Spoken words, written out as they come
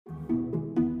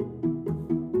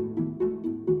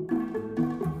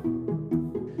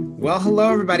Well,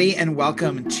 hello, everybody, and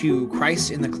welcome to Christ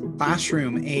in the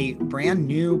Classroom, a brand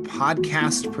new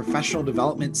podcast professional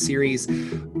development series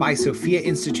by Sophia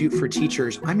Institute for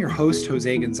Teachers. I'm your host,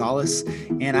 Jose Gonzalez,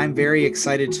 and I'm very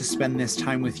excited to spend this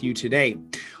time with you today.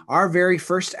 Our very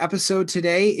first episode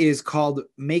today is called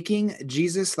Making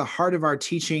Jesus the Heart of Our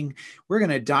Teaching. We're going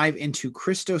to dive into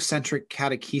Christocentric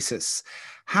catechesis.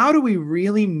 How do we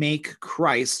really make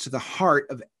Christ the heart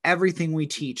of everything we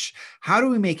teach? How do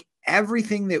we make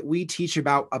everything that we teach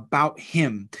about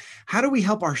him? How do we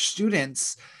help our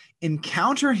students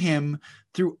encounter him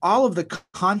through all of the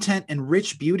content and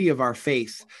rich beauty of our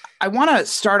faith? I want to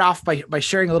start off by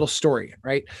sharing a little story,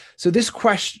 right? So this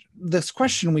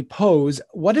question we pose,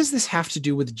 what does this have to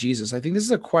do with Jesus? I think this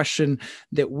is a question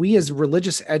that we as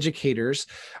religious educators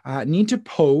need to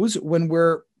pose when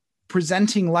we're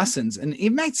presenting lessons. And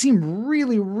it might seem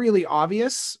really, really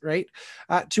obvious, right,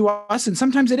 to us. And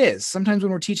sometimes it is. Sometimes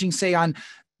when we're teaching, say, on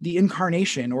the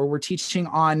incarnation, or we're teaching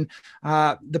on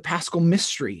the Paschal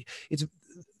mystery, it's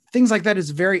things like that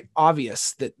is very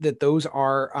obvious that those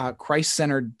are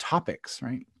Christ-centered topics,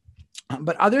 right?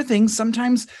 But other things,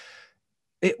 sometimes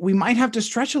we might have to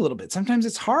stretch a little bit. Sometimes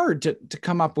it's hard to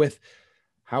come up with,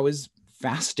 how is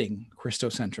fasting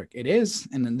Christocentric? It is,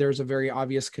 and then there's a very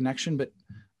obvious connection, but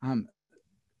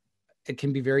it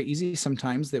can be very easy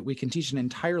sometimes that we can teach an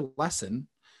entire lesson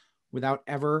without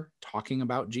ever talking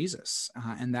about Jesus.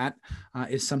 And that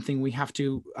is something we have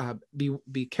to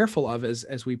be careful of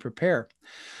as we prepare.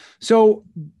 So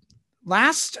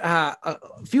a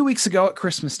few weeks ago at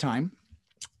Christmas time,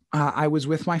 I was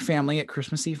with my family at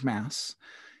Christmas Eve Mass,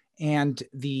 and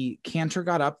the cantor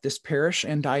got up. This parish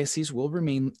and diocese will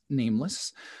remain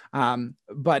nameless,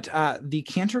 but the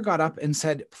cantor got up and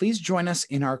said, "Please join us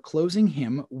in our closing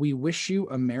hymn, We Wish You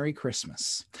a Merry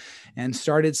Christmas," and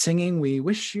started singing, "We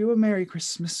wish you a Merry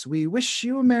Christmas, we wish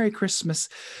you a Merry Christmas,"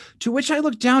 to which I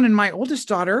looked down, and my oldest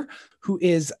daughter, who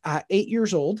is 8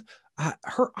 years old,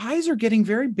 her eyes are getting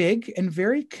very big and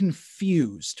very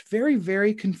confused, very,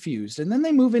 very confused. And then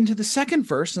they move into the second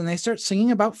verse and they start singing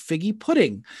about figgy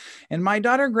pudding. And my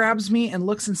daughter grabs me and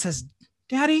looks and says,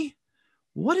 "Daddy,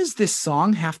 what does this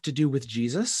song have to do with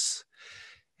Jesus?"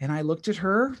 And I looked at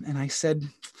her and I said,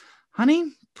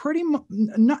 "Honey,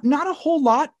 not a whole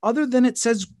lot, other than it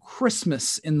says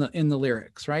Christmas in the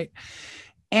lyrics, right?"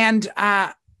 And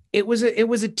it was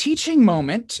a teaching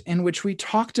moment in which we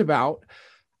talked about,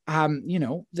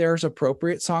 there's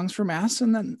appropriate songs for Mass,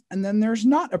 and then there's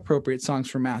not appropriate songs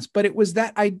for Mass. But it was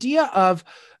that idea of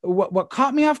what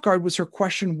caught me off guard was her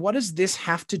question, what does this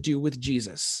have to do with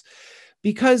Jesus?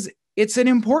 Because it's an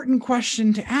important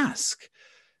question to ask.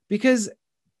 Because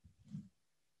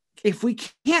if we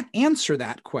can't answer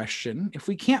that question, if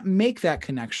we can't make that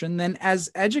connection, then as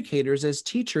educators, as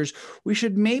teachers, we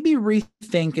should maybe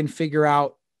rethink and figure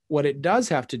out what it does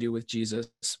have to do with Jesus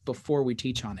before we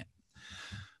teach on it.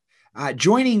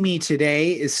 Joining me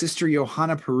today is Sister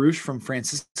Johanna Perush from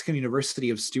Franciscan University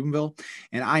of Steubenville,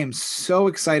 and I am so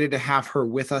excited to have her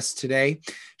with us today.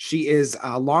 She is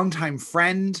a longtime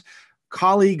friend,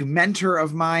 colleague, mentor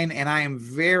of mine, and I am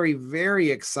very,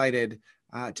 very excited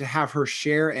to have her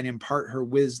share and impart her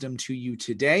wisdom to you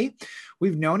today.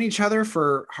 We've known each other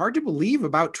for, hard to believe,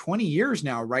 about 20 years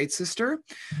now, right, sister?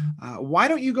 Why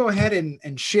don't you go ahead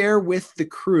and share with the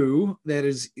crew that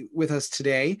is with us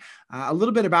today a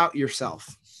little bit about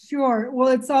yourself? Sure. Well,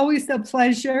 it's always a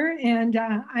pleasure. And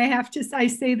I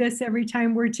say this every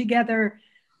time we're together.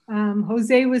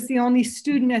 Jose was the only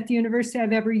student at the university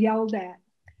I've ever yelled at.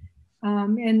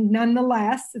 And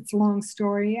nonetheless, it's a long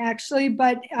story actually,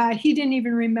 but he didn't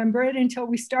even remember it until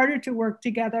we started to work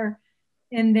together.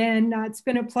 And then it's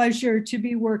been a pleasure to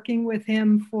be working with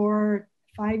him for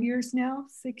 5 years now,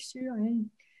 6 years.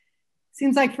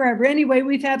 Seems like forever. Anyway,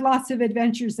 we've had lots of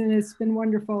adventures and it's been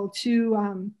wonderful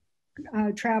to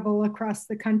travel across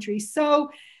the country.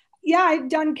 So yeah, I've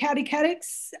done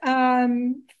catechetics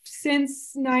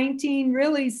since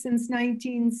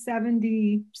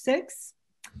 1976.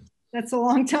 That's a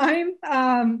long time.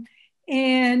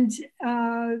 And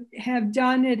have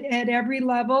done it at every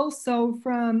level. So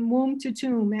from womb to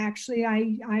tomb, actually,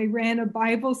 I ran a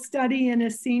Bible study in a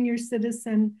senior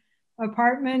citizen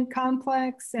apartment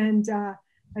complex, and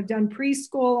I've done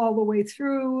preschool all the way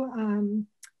through.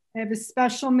 I have a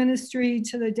special ministry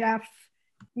to the deaf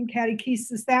in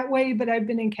catechesis that way, but I've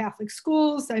been in Catholic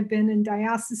schools, I've been in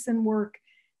diocesan work,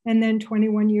 and then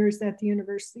 21 years at the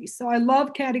university. So I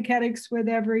love catechetics with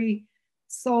every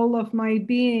soul of my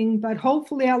being, but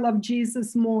hopefully I love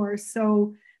Jesus more.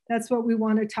 So that's what we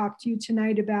want to talk to you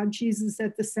tonight about, Jesus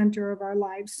at the center of our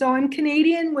lives. So I'm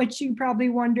Canadian, which you probably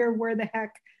wonder where the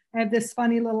heck I have this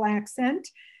funny little accent.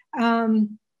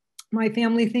 My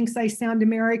family thinks I sound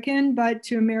American, but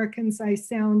to Americans,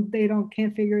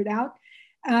 can't figure it out.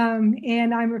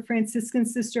 And I'm a Franciscan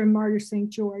sister in Martyr St.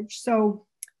 George. So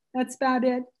that's about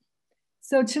it.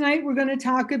 So tonight we're going to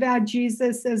talk about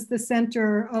Jesus as the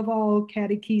center of all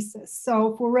catechesis.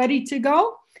 So if we're ready to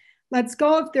go, let's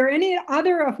go. If there are any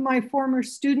other of my former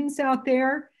students out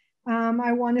there,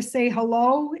 I want to say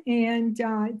hello. And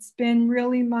it's been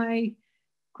really my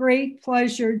great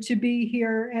pleasure to be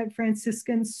here at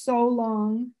Franciscan so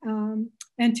long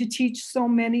and to teach so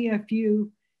many of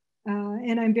you.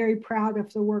 And I'm very proud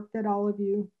of the work that all of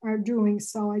you are doing.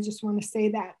 So I just want to say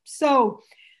that. So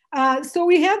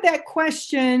we have that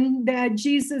question that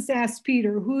Jesus asked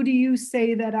Peter, who do you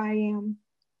say that I am?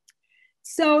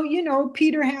 So,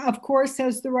 Peter, of course,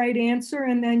 has the right answer.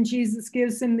 And then Jesus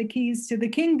gives him the keys to the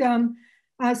kingdom.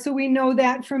 So we know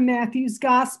that from Matthew's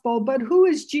gospel. But who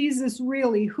is Jesus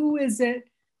really? Who is it?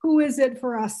 Who is it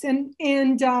for us? And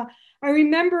I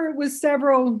remember it was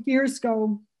several years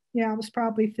ago. Yeah, it was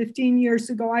probably 15 years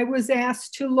ago. I was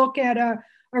asked to look at a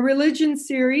religion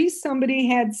series. Somebody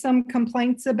had some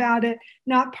complaints about it,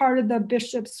 not part of the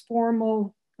bishop's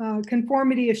formal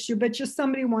conformity issue, but just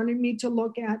somebody wanted me to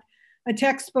look at a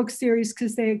textbook series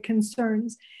because they had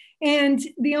concerns. And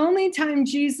the only time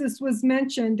Jesus was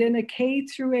mentioned in a K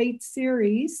through 8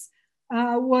 series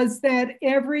was that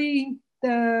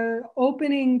the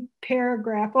opening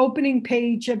paragraph, opening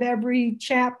page of every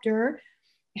chapter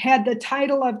had the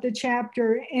title of the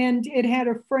chapter, and it had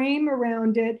a frame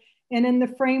around it. And in the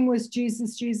frame was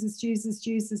Jesus, Jesus, Jesus,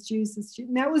 Jesus, Jesus.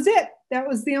 And that was it. That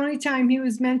was the only time he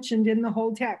was mentioned in the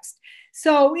whole text.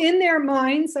 So in their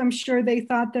minds, I'm sure they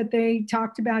thought that they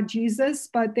talked about Jesus,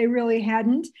 but they really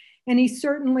hadn't. And he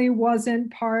certainly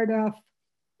wasn't part of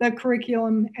the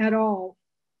curriculum at all.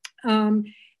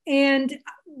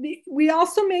 We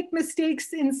also make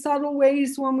mistakes in subtle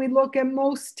ways when we look at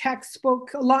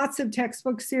lots of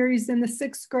textbook series in the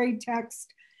 6th grade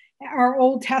text, our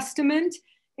Old Testament.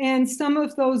 And some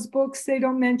of those books, they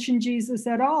don't mention Jesus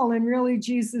at all. And really,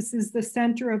 Jesus is the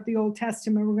center of the Old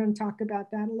Testament. We're going to talk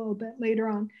about that a little bit later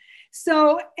on.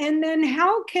 So, and then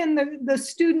how can the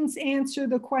students answer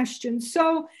the question?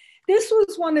 So this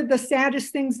was one of the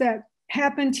saddest things that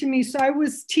happened to me. So I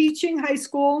was teaching high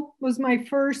school, was my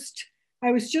first,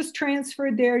 I was just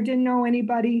transferred there, didn't know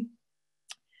anybody.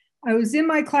 I was in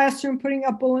my classroom putting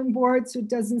up bulletin boards, so it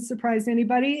doesn't surprise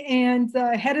anybody. And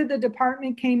the head of the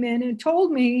department came in and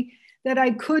told me that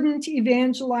I couldn't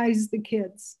evangelize the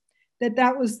kids,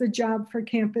 that was the job for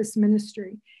campus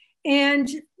ministry. And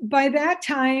by that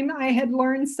time, I had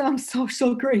learned some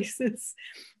social graces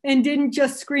and didn't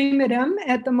just scream at him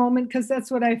at the moment because that's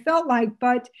what I felt like.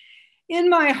 But in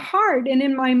my heart and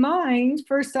in my mind,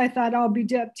 first I thought, I'll be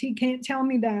dipped. He can't tell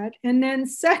me that. And then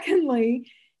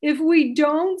secondly, if we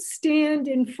don't stand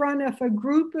in front of a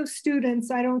group of students,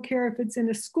 I don't care if it's in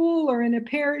a school or in a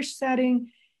parish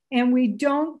setting, and we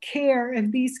don't care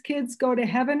if these kids go to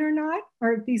heaven or not,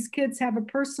 or if these kids have a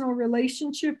personal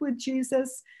relationship with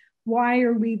Jesus, why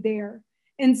are we there?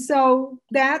 And so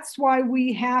that's why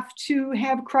we have to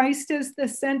have Christ as the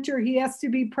center. He has to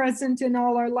be present in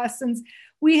all our lessons.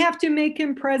 We have to make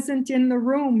him present in the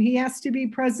room. He has to be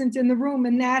present in the room.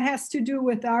 And that has to do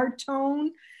with our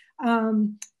tone,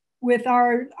 with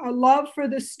our love for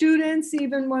the students,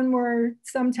 even when we're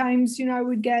sometimes, I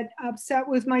would get upset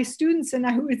with my students and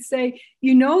I would say,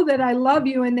 that I love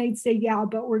you. And they'd say, yeah,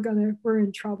 but we're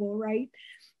in trouble, right?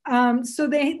 So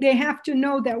they have to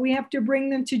know that we have to bring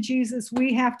them to Jesus.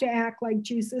 We have to act like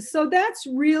Jesus. So that's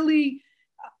really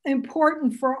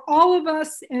important for all of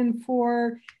us and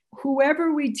for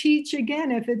whoever we teach.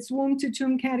 Again, if it's womb to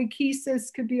tomb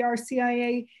catechesis, could be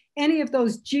RCIA, any of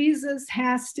those, Jesus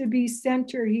has to be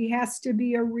center. He has to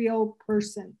be a real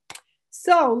person.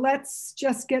 So let's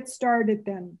just get started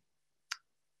then.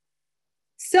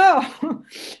 So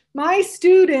my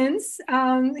students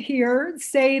here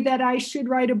say that I should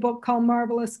write a book called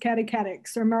Marvelous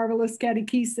Catechetics or Marvelous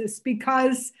Catechesis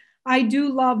because I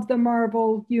do love the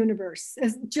Marvel universe,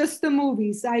 just the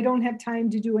movies. I don't have time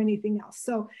to do anything else.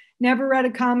 So never read a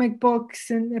comic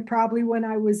books, and probably when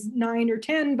I was 9 or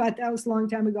 10, but that was a long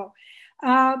time ago.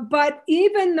 But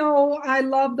even though I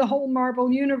love the whole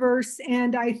Marvel universe,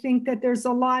 and I think that there's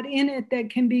a lot in it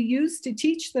that can be used to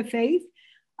teach the faith,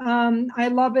 I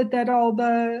love it that all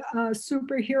the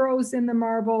superheroes in the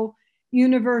Marvel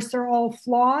universe are all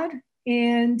flawed,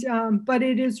 but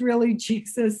it is really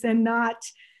Jesus and not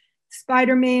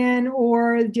Spider-Man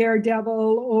or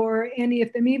Daredevil or any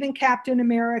of them, even Captain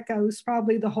America, who's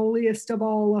probably the holiest of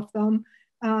all of them.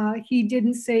 He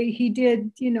did,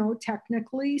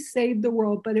 technically save the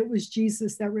world, but it was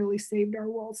Jesus that really saved our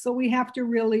world. So we have to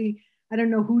really I don't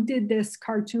know who did this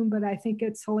cartoon, but I think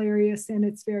it's hilarious and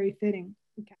it's very fitting.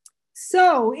 Okay.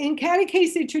 So in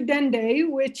Catechesi Tradendae,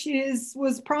 which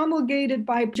was promulgated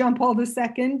by John Paul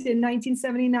II in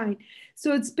 1979.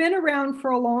 So it's been around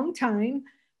for a long time,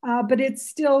 but it's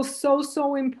still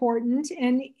so important.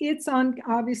 And it's on,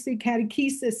 obviously,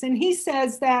 catechesis. And he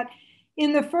says that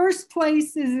in the first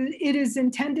place, it is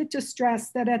intended to stress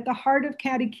that at the heart of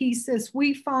catechesis,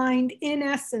 we find, in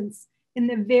essence, in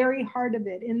the very heart of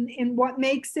it, in what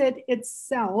makes it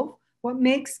itself, what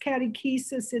makes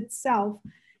catechesis itself,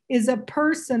 is a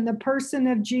person, the person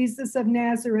of Jesus of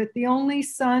Nazareth, the only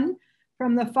Son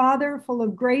from the Father, full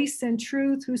of grace and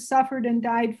truth, who suffered and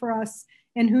died for us,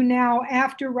 and who now,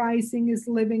 after rising, is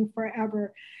living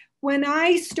forever. When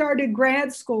I started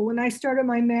grad school, when I started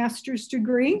my master's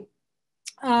degree,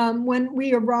 when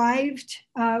we arrived,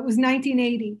 it was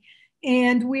 1980,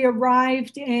 and we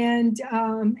arrived, and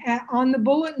on the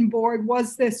bulletin board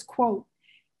was this quote.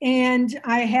 And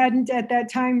I hadn't at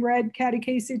that time read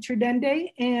Catechesi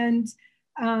Tradendae, and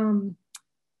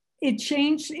it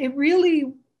changed. It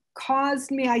really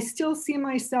caused me, I still see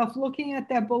myself looking at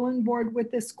that bulletin board with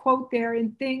this quote there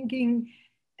and thinking,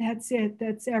 that's it,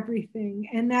 that's everything.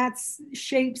 And that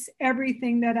shapes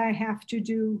everything that I have to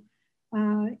do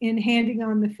in handing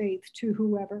on the faith to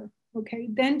whoever. Okay,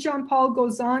 then John Paul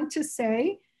goes on to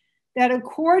say that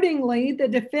accordingly, the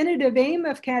definitive aim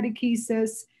of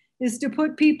catechesis is to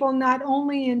put people not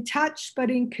only in touch, but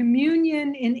in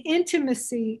communion, in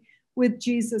intimacy with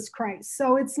Jesus Christ.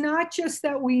 So it's not just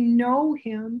that we know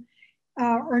him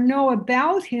or know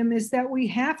about him, is that we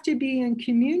have to be in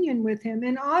communion with him.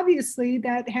 And obviously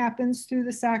that happens through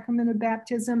the sacrament of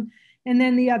baptism and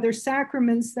then the other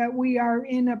sacraments, that we are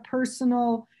in a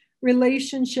personal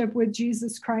relationship with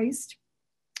Jesus Christ.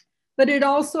 But it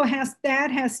also has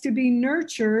to be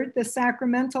nurtured. The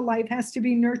sacramental life has to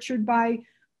be nurtured by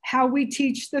how we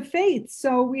teach the faith.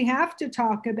 So we have to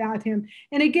talk about him.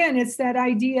 And again, it's that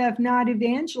idea of not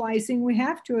evangelizing. We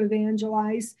have to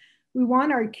evangelize. We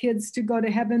want our kids to go to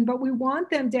heaven, but we want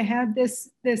them to have this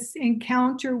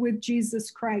encounter with Jesus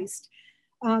Christ.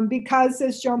 Because,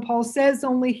 as John Paul says,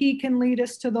 only he can lead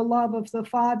us to the love of the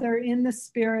Father in the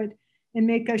Spirit and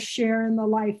make us share in the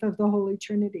life of the Holy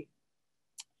Trinity.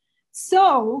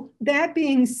 So that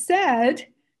being said,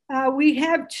 we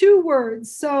have two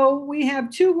words. So we have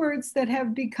two words that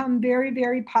have become very,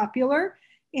 very popular,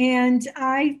 and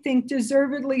I think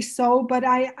deservedly so. But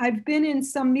I've been in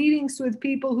some meetings with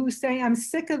people who say, I'm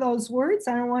sick of those words.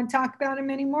 I don't want to talk about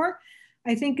them anymore.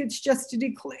 I think it's just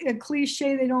a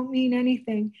cliche. They don't mean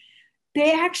anything.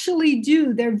 They actually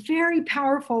do. They're very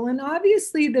powerful. And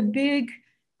obviously the big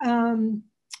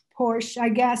push, I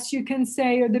guess you can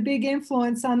say, or the big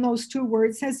influence on those two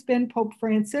words has been Pope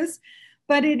Francis.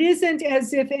 But it isn't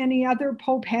as if any other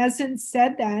pope hasn't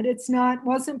said that.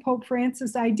 Wasn't Pope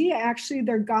Francis' idea. Actually,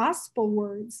 they're gospel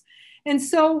words. And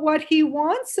so what he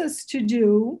wants us to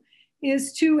do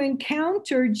is to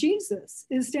encounter Jesus,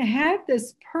 is to have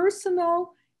this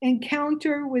personal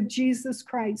encounter with Jesus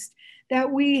Christ,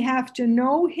 that we have to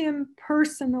know him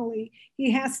personally.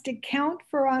 He has to count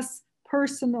for us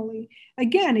personally.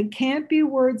 Again, it can't be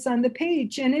words on the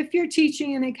page. And if you're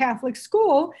teaching in a Catholic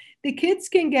school, the kids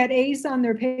can get A's on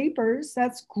their papers.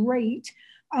 That's great.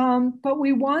 But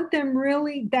we want them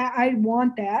really, I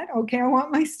want that. Okay, I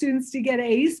want my students to get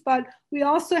A's, but we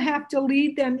also have to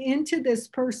lead them into this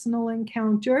personal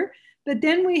encounter. But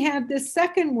then we have this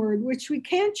second word, which we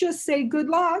can't just say good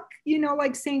luck,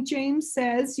 like St. James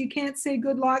says, you can't say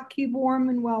good luck, keep warm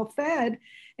and well fed,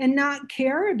 and not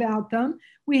care about them.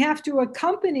 We have to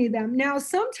accompany them. Now,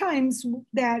 sometimes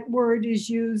that word is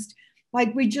used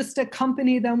like we just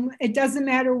accompany them. It doesn't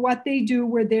matter what they do,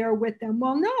 we're there with them.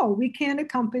 Well, no, we can't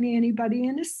accompany anybody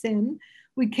in a sin.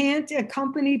 We can't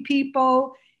accompany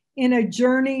people in a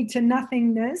journey to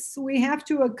nothingness. We have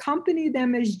to accompany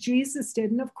them as Jesus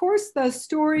did. And of course, the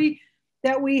story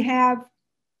that we have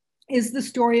is the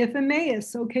story of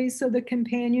Emmaus. Okay, so the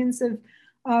companions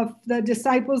of the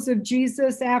disciples of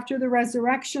Jesus after the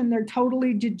resurrection, they're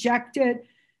totally dejected.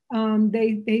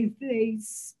 They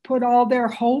put all their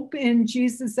hope in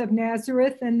Jesus of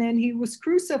Nazareth, and then he was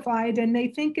crucified, and they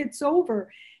think it's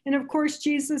over. And of course,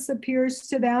 Jesus appears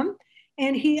to them,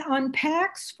 and he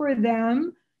unpacks for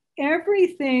them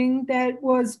everything that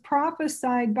was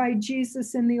prophesied by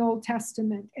Jesus in the Old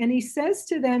Testament. And he says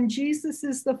to them, Jesus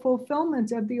is the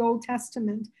fulfillment of the Old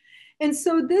Testament. And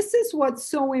so this is what's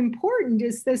so important,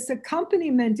 is this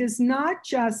accompaniment is not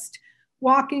just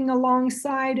walking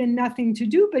alongside and nothing to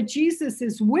do, but Jesus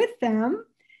is with them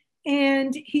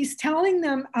and he's telling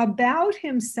them about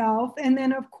himself. And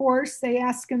then of course they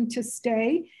ask him to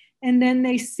stay. And then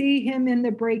they see him in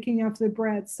the breaking of the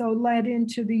bread, so led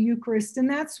into the Eucharist. And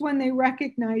that's when they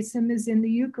recognize him as in the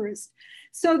Eucharist.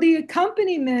 So the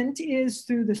accompaniment is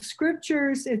through the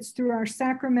scriptures, it's through our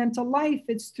sacramental life,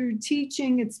 it's through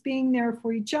teaching, it's being there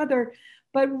for each other,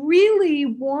 but really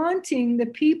wanting the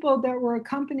people that we're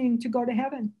accompanying to go to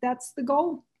heaven. That's the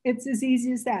goal. It's as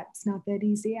easy as that. It's not that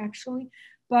easy, actually,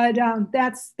 but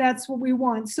that's what we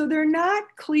want. So they're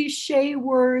not cliche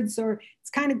words, or it's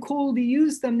kind of cool to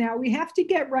use them now. We have to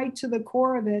get right to the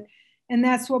core of it, and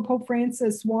that's what Pope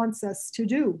Francis wants us to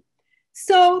do.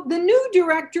 So the new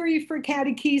directory for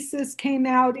catechesis came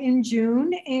out in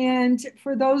June, and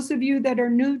for those of you that are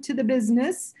new to the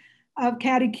business of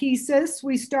catechesis,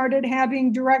 we started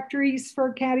having directories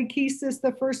for catechesis.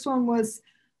 The first one was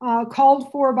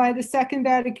called for by the Second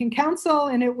Vatican Council,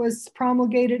 and it was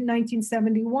promulgated in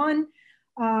 1971.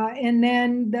 And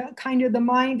then the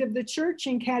mind of the church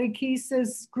in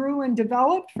catechesis grew and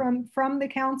developed from the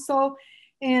council.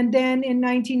 And then in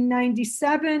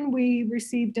 1997, we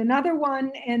received another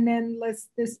one. And then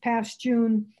this past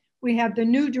June, we have the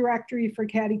new directory for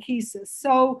catechesis.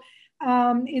 So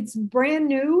it's brand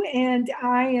new, and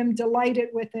I am delighted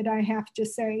with it, I have to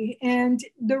say. And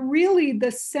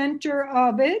the center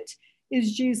of it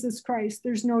is Jesus Christ.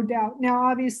 There's no doubt. Now,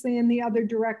 obviously, in the other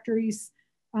directories,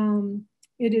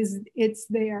 it's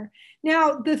there.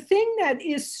 Now, the thing that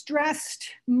is stressed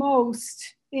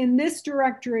most in this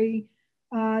directory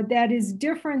that is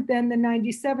different than the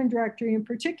 97 directory in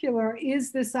particular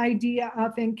is this idea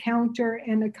of encounter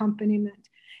and accompaniment.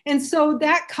 And so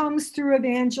that comes through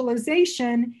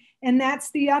evangelization. And that's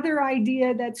the other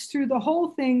idea that's through the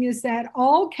whole thing, is that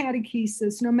all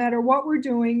catechesis, no matter what we're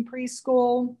doing,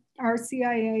 preschool,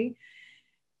 RCIA,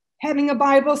 having a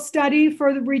Bible study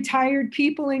for the retired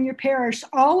people in your parish,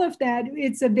 all of that,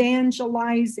 it's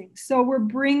evangelizing. So we're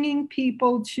bringing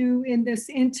people in this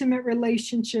intimate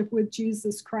relationship with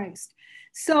Jesus Christ.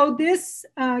 So this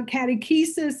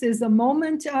catechesis is a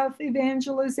moment of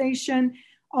evangelization.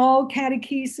 All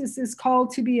catechesis is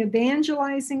called to be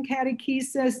evangelizing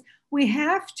catechesis. We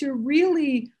have to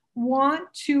really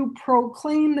want to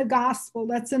proclaim the gospel.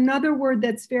 That's another word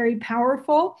that's very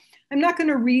powerful. I'm not going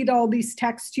to read all these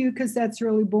texts to you because that's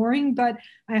really boring, but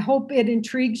I hope it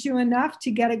intrigues you enough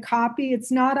to get a copy.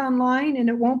 It's not online, and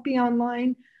it won't be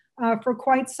online for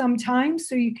quite some time.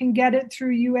 So you can get it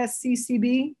through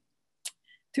USCCB,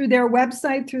 through their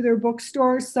website, through their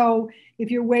bookstore. So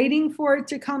if you're waiting for it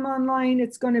to come online,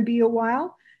 it's going to be a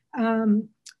while.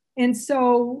 And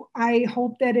so I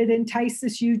hope that it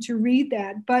entices you to read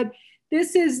that. But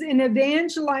this is an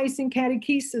evangelizing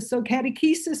catechesis. So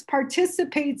catechesis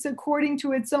participates according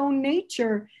to its own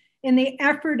nature in the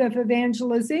effort of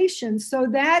evangelization. So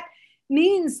that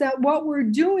means that what we're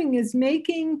doing is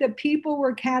making the people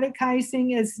we're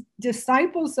catechizing as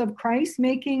disciples of Christ,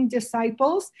 making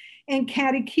disciples, and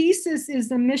catechesis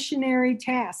is a missionary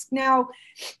task. Now,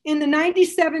 in the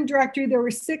 97 directory, there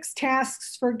were 6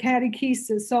 tasks for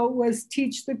catechesis. So it was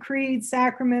teach the creed,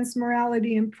 sacraments,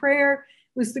 morality, and prayer.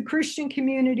 It was the Christian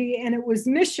community, and it was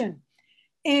mission.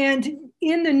 And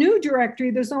in the new directory,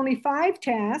 there's only 5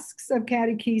 tasks of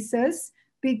catechesis,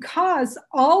 because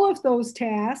all of those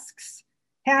tasks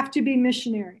have to be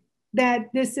missionary,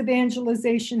 that this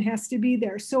evangelization has to be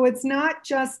there. So it's not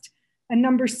just a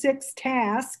number 6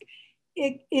 task,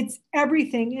 it's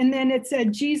everything. And then it's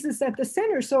Jesus at the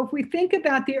center. So if we think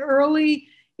about the early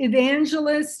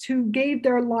evangelists who gave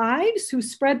their lives, who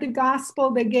spread the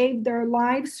gospel, they gave their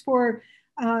lives for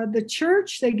the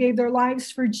church, they gave their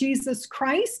lives for Jesus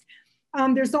Christ.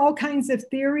 There's all kinds of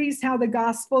theories how the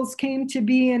Gospels came to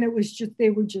be, and they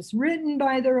were just written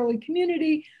by the early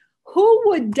community. Who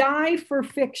would die for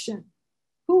fiction?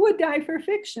 Who would die for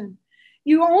fiction?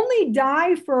 You only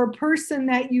die for a person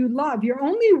that you love. You're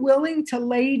only willing to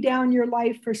lay down your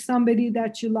life for somebody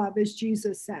that you love, as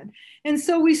Jesus said. And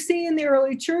so we see in the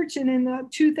early church and in the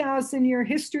 2,000-year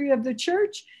history of the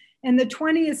church, and the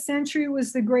 20th century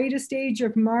was the greatest age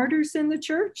of martyrs in the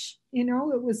church. You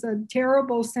know, it was a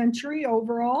terrible century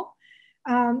overall.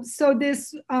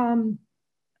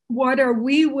 What are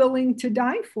we willing to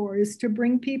die for is to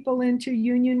bring people into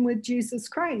union with Jesus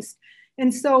Christ.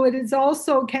 And so it is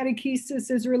also, catechesis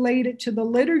is related to the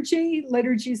liturgy.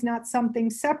 Liturgy is not something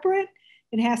separate.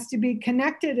 It has to be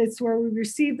connected. It's where we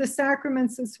receive the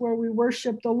sacraments. It's where we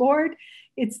worship the Lord.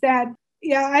 It's that,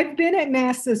 yeah, I've been at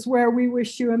masses where we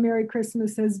wish you a Merry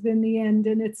Christmas has been the end.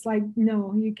 And it's like,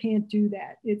 no, you can't do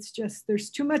that. It's just,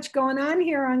 there's too much going on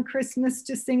here on Christmas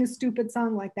to sing a stupid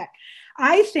song like that.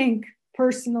 I think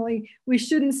personally, we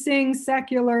shouldn't sing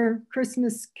secular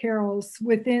Christmas carols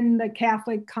within the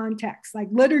Catholic context, like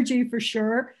liturgy for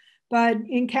sure, But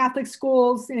in Catholic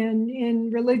schools and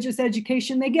in religious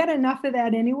education, they get enough of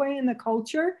that anyway in the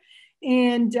culture.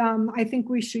 And I think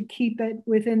we should keep it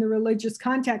within the religious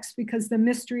context, because the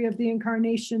mystery of the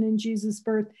incarnation and Jesus'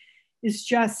 birth is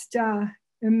just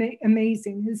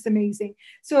amazing. It's amazing.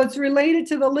 So it's related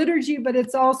to the liturgy, but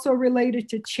it's also related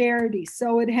to charity.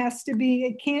 So it has to be,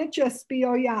 it can't just be,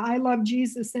 oh yeah, I love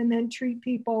Jesus, and then treat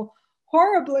people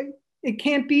horribly. It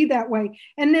can't be that way.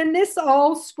 And then this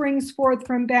all springs forth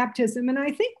from baptism. And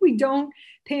I think we don't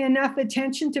pay enough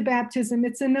attention to baptism.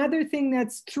 It's another thing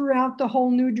that's throughout the whole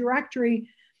new directory,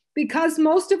 because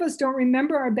most of us don't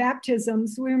remember our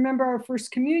baptisms. We remember our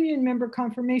first communion, remember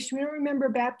confirmation. We don't remember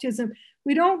baptism.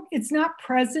 It's not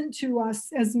present to us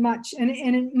as much, and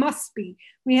it must be.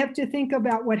 We have to think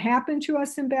about what happened to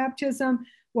us in baptism,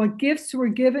 what gifts were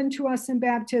given to us in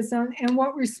baptism, and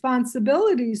what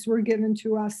responsibilities were given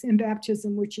to us in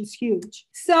baptism, which is huge.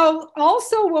 So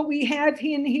also what we have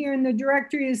here in the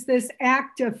directory is this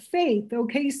act of faith,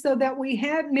 okay? So that we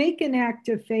make an act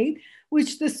of faith,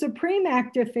 which the supreme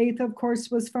act of faith, of course,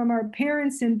 was from our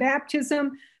parents in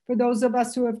baptism. For those of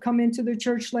us who have come into the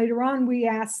church later on,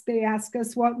 they ask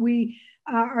us what we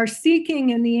are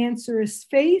seeking, and the answer is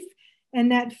faith. And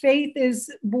that faith is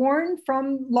born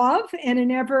from love and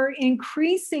an ever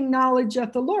increasing knowledge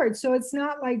of the Lord. So it's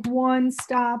not like one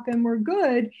stop and we're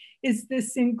good. It's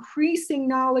this increasing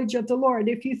knowledge of the Lord.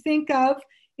 If you think of,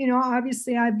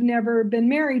 obviously I've never been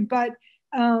married, but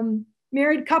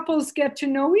married couples get to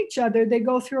know each other. They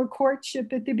go through a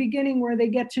courtship at the beginning where they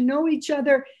get to know each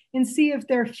other and see if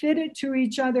they're fitted to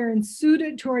each other and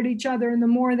suited toward each other. And the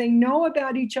more they know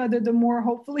about each other, the more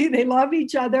hopefully they love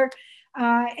each other.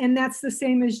 And that's the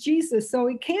same as Jesus. So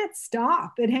it can't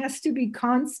stop. It has to be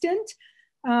constant.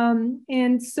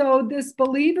 And so this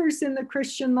believers in the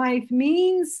Christian life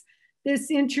means this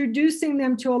introducing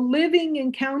them to a living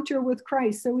encounter with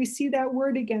Christ. So we see that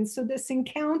word again. So this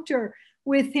encounter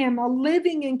with him, a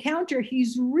living encounter.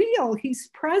 He's real, he's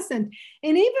present.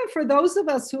 And even for those of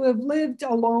us who have lived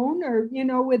alone or,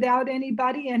 without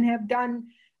anybody and have done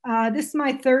this is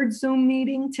my third Zoom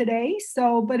meeting today,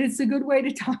 but it's a good way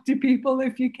to talk to people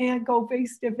if you can't go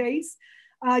face to face.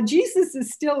 Jesus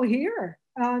is still here.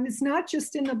 It's not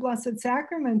just in the Blessed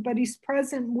Sacrament, but he's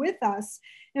present with us.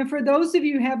 And for those of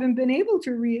you who haven't been able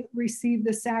to receive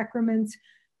the sacrament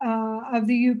of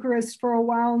the Eucharist for a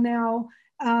while now,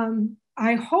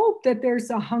 I hope that there's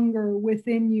a hunger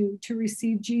within you to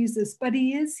receive Jesus, but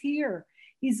he is here.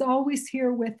 He's always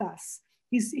here with us.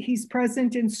 He's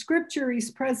present in Scripture.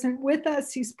 He's present with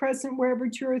us. He's present wherever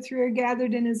 2 or 3 are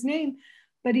gathered in his name.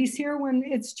 But he's here when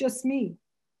it's just me,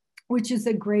 which is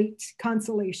a great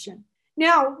consolation.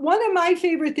 Now, one of my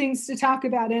favorite things to talk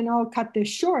about, and I'll cut this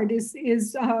short, is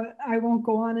I won't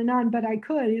go on and on, but I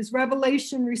could, is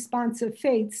revelation responsive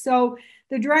faith. So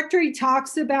the directory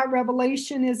talks about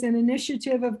revelation as an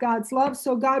initiative of God's love.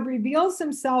 So God reveals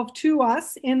himself to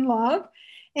us in love.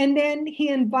 And then he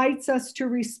invites us to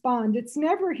respond.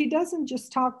 He doesn't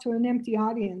just talk to an empty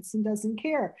audience and doesn't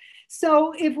care.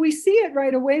 So if we see it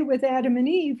right away with Adam and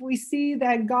Eve, we see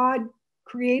that God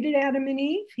created Adam and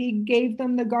Eve. He gave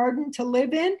them the garden to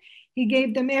live in. He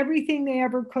gave them everything they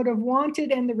ever could have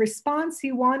wanted. And the response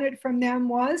he wanted from them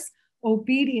was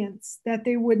obedience, that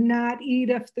they would not eat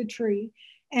of the tree.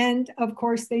 And of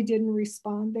course, they didn't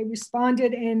respond. They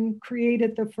responded and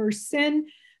created the first sin.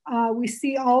 We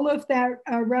see all of that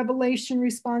revelation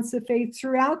responsive faith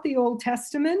throughout the Old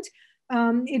Testament.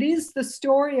 It is the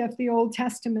story of the Old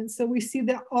Testament. So we see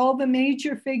that all the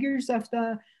major figures of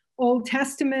the Old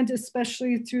Testament,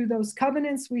 especially through those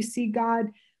covenants, we see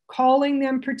God calling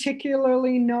them,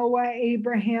 particularly Noah,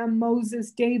 Abraham,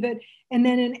 Moses, David, and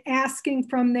then in asking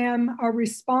from them a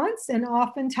response. And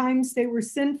oftentimes they were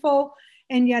sinful,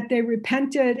 and yet they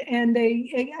repented. And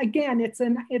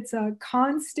it's a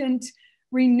constant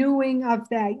renewing of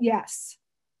that yes,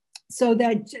 so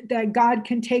that God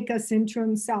can take us into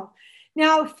himself.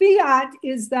 Now, fiat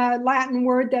is the Latin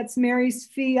word that's Mary's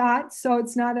fiat. So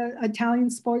it's not an Italian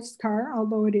sports car,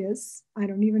 although it is. I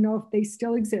don't even know if they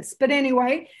still exist. But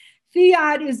anyway,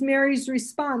 fiat is Mary's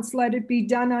response. Let it be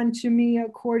done unto me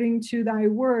according to thy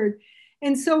word.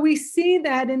 And so we see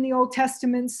that in the Old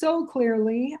Testament so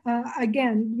clearly.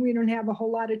 Again, we don't have a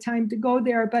whole lot of time to go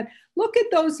there, but look at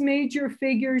those major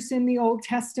figures in the Old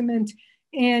Testament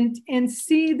and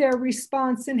see their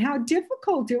response and how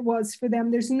difficult it was for them.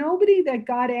 There's nobody that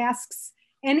God asks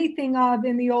anything of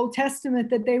in the Old Testament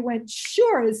that they went,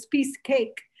 sure, it's a piece of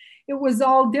cake. It was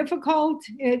all difficult.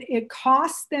 It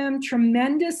cost them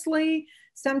tremendously,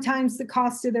 sometimes the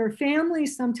cost of their family,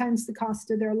 sometimes the cost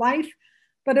of their life.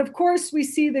 But of course, we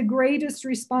see the greatest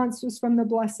response was from the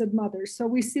Blessed Mother. So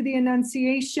we see the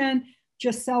Annunciation,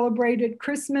 just celebrated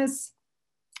Christmas.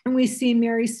 And we see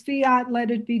Mary's fiat, let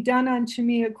it be done unto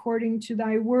me according to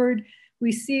thy word.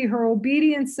 We see her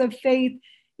obedience of faith,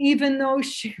 even though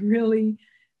she really,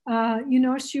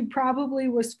 she probably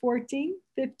was 14,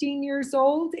 15 years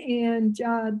old. And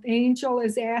the angel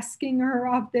is asking her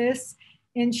of this,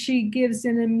 and she gives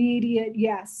an immediate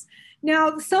yes.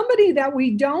 Now, somebody that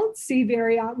we don't see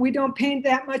we don't pay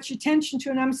that much attention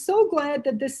to, and I'm so glad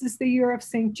that this is the year of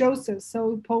St. Joseph.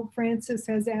 So Pope Francis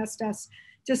has asked us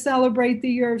to celebrate the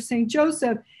year of St.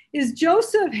 Joseph, is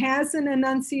Joseph has an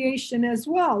annunciation as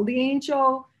well. The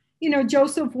angel,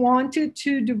 Joseph wanted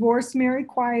to divorce Mary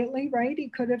quietly, right? He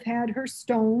could have had her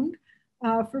stoned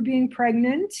for being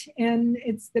pregnant, and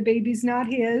the baby's not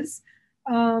his.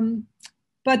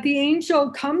 But the angel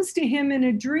comes to him in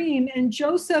a dream, and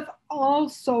Joseph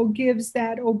also gives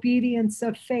that obedience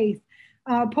of faith.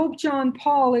 Pope John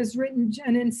Paul has written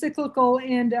an encyclical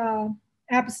and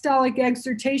apostolic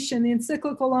exhortation, the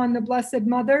encyclical on the Blessed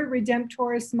Mother,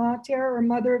 Redemptoris Mater, or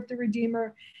Mother of the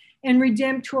Redeemer, and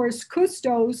Redemptoris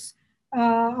Custos,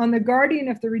 on the Guardian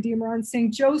of the Redeemer, on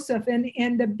St. Joseph.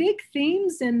 And the big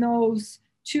themes in those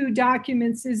two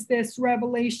documents is this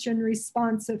revelation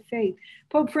response of faith.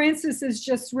 Pope Francis has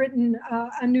just written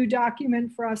a new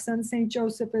document for us on St.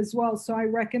 Joseph as well, so I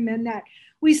recommend that.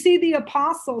 We see the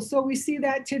apostles, so we see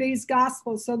that today's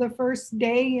gospel. So the first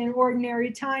day in ordinary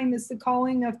time is the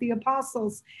calling of the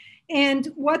apostles and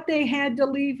what they had to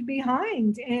leave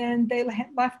behind, and they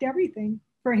left everything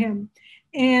for him.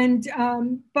 And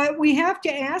but we have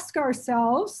to ask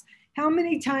ourselves, how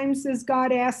many times does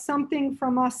God ask something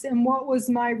from us, and what was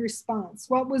my response?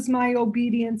 What was my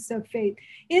obedience of faith?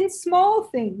 In small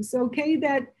things, okay,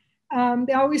 that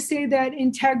they always say that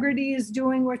integrity is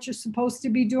doing what you're supposed to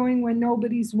be doing when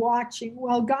nobody's watching.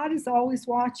 Well, God is always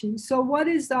watching. So what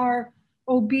is our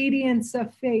obedience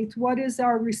of faith? What is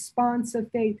our response of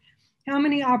faith? How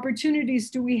many opportunities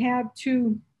do we have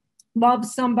to love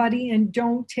somebody and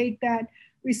don't take that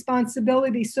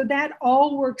responsibility? So that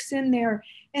all works in there.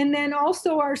 And then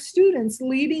also our students,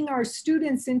 leading our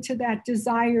students into that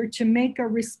desire to make a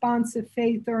response of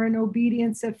faith or an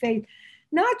obedience of faith,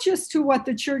 not just to what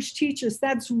the church teaches.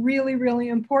 That's really, really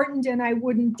important, and I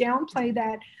wouldn't downplay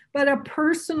that, but a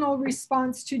personal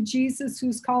response to Jesus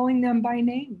who's calling them by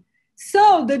name.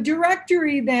 So the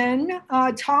directory then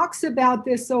talks about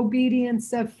this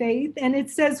obedience of faith, and it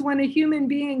says when a human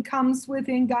being comes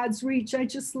within God's reach. I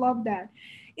just love that.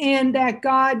 And that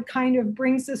God kind of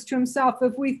brings us to himself.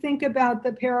 If we think about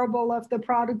the parable of the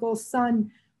prodigal son,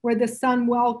 where the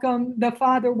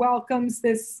father welcomes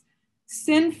this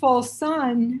sinful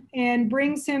son and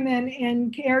brings him in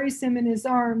and carries him in his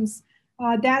arms,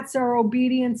 that's our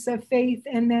obedience of faith.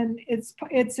 And then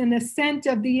it's an assent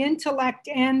of the intellect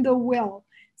and the will.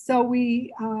 So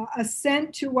we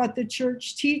assent to what the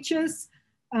church teaches.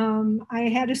 I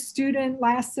had a student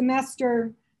last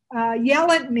semester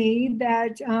yell at me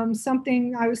that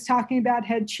something I was talking about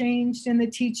had changed in the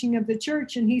teaching of the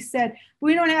church. And he said,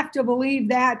 we don't have to believe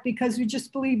that because we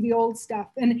just believe the old stuff.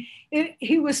 And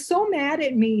he was so mad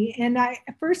at me. And at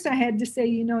first I had to say,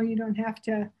 you don't have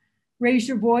to raise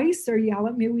your voice or yell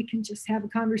at me. We can just have a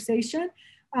conversation.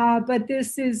 But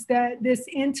this is this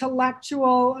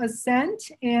intellectual assent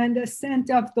and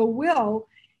assent of the will.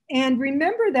 And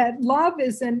remember that love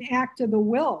is an act of the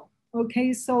will.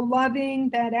 Okay, so loving,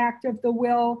 that act of the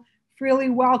will, freely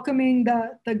welcoming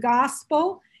the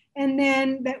gospel, and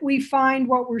then that we find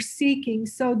what we're seeking.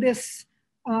 So this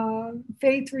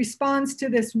faith responds to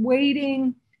this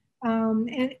waiting,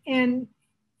 and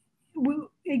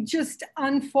it just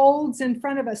unfolds in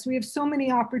front of us. We have so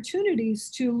many opportunities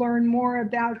to learn more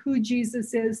about who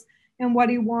Jesus is and what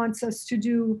he wants us to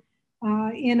do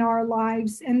in our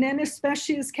lives. And then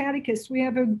especially as catechists, we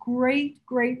have a great,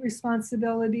 great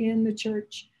responsibility in the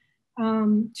church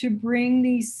to bring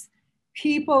these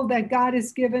people that God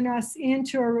has given us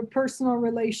into a personal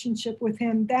relationship with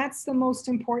him. That's the most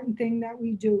important thing that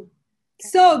we do.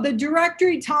 So the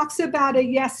directory talks about a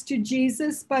yes to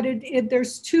Jesus, but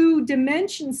there's two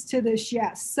dimensions to this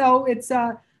yes. So it's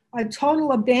a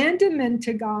total abandonment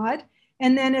to God,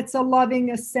 and then it's a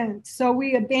loving assent. So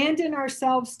we abandon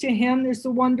ourselves to him. There's a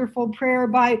wonderful prayer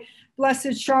by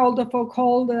Blessed Charles de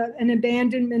Foucauld, an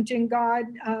abandonment in God,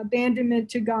 abandonment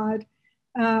to God,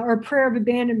 or prayer of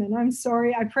abandonment. I'm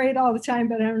sorry, I pray it all the time,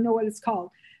 but I don't know what it's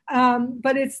called.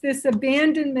 But it's this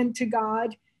abandonment to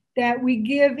God, that we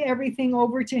give everything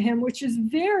over to him, which is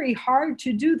very hard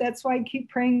to do. That's why I keep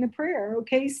praying the prayer.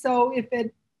 Okay, so if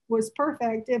it was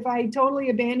perfect, if I totally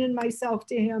abandoned myself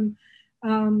to him,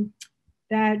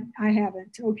 that I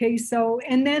haven't. Okay, so,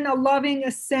 and then a loving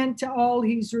assent to all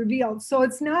he's revealed. So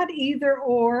it's not either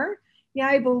or. Yeah,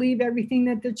 I believe everything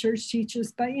that the church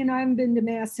teaches, but, I haven't been to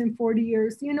Mass in 40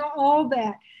 years, all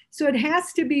that. So it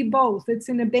has to be both. It's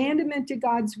an abandonment to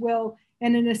God's will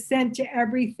and an assent to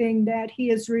everything that he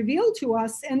has revealed to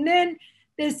us. And then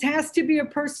this has to be a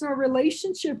personal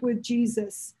relationship with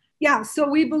Jesus. Yeah, so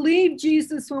we believe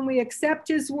Jesus when we accept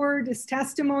his word, his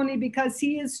testimony, because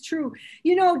he is true.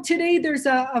 Today there's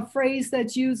a phrase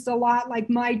that's used a lot, like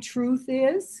my truth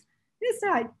is. It's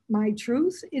not my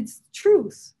truth, it's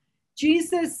truth.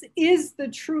 Jesus is the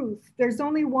truth. There's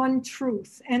only one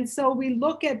truth. And so we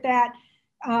look at that,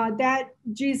 that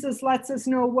Jesus lets us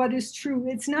know what is true.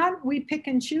 It's not we pick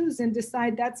and choose and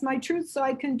decide that's my truth so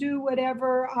I can do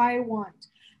whatever I want.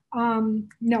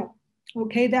 No.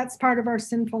 Okay, that's part of our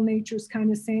sinful natures,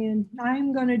 kind of saying,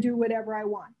 I'm going to do whatever I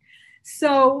want.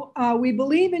 So we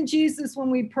believe in Jesus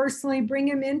when we personally bring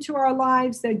him into our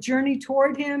lives, that journey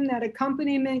toward him, that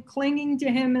accompaniment, clinging to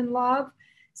him in love.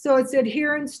 So it's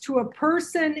adherence to a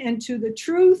person and to the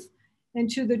truth, and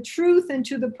to the truth and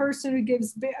to the person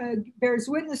who bears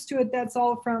witness to it. That's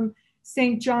all from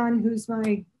St. John, who's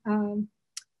my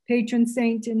patron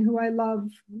saint and who I love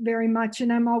very much.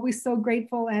 And I'm always so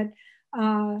grateful at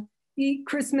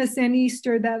Christmas and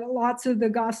Easter that lots of the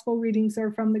gospel readings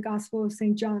are from the Gospel of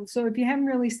St. John. So if you haven't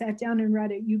really sat down and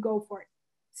read it, you go for it.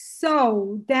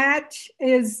 So that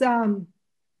is,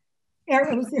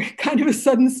 it was kind of a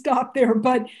sudden stop there,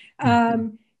 but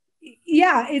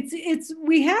yeah,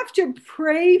 we have to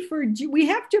pray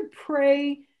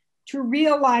to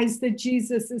realize that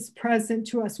Jesus is present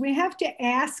to us. We have to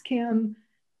ask him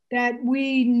that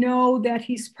we know that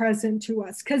he's present to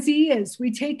us, because he is.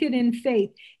 We take it in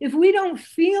faith. If we don't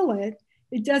feel it,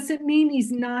 it doesn't mean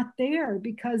he's not there,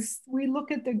 because we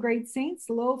look at the great saints,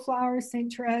 the little flower,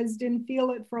 St. Therese didn't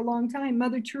feel it for a long time.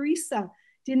 Mother Teresa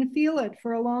didn't feel it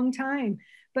for a long time,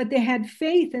 but they had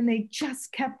faith and they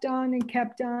just kept on and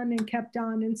kept on and kept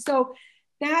on. And so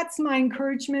that's my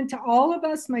encouragement to all of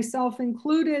us, myself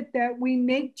included, that we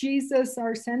make Jesus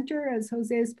our center, as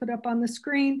Jose has put up on the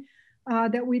screen.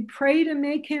 That we pray to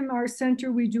make him our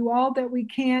center. We do all that we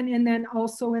can, and then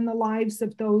also in the lives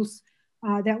of those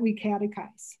that we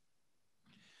catechize.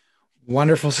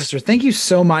 Wonderful, sister. Thank you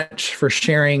so much for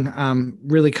sharing.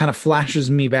 Really kind of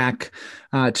flashes me back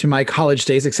to my college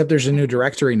days, except there's a new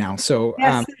directory now. So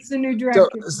yes, there's a new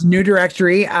directory. So new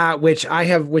directory, which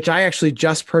I actually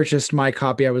just purchased my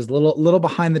copy. I was a little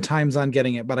behind the times on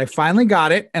getting it, but I finally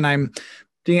got it. And I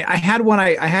had one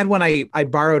I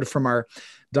borrowed from our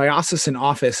diocesan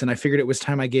office, and I figured it was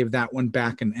time I gave that one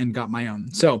back and got my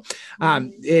own. So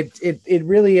it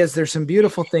really is. There's some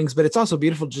beautiful things, but it's also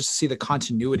beautiful just to see the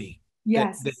continuity.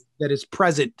 Yes, that is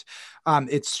present.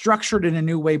 It's structured in a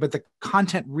new way, but the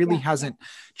content really hasn't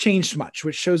changed much,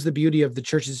 which shows the beauty of the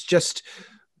church. It's just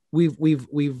we've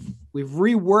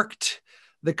reworked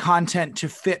the content to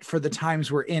fit for the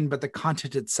times we're in, but the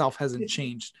content itself hasn't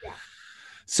changed. Yeah.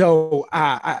 So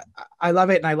I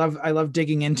love it, and I love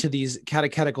digging into these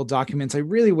catechetical documents. I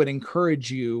really would encourage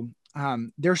you.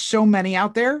 There's so many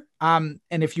out there, and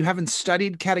if you haven't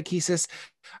studied catechesis,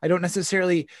 I don't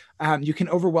necessarily. You can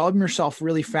overwhelm yourself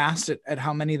really fast at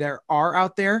how many there are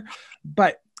out there,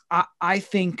 but I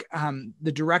think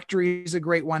the directory is a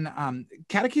great one.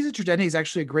 Catechesis Tradendae is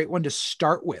actually a great one to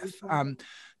start with.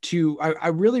 I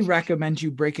really recommend you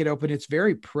break it open. It's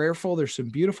very prayerful. There's some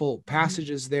beautiful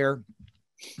passages there.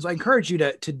 So I encourage you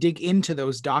to dig into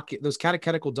those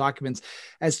catechetical documents.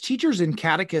 As teachers and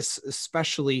catechists,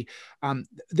 especially,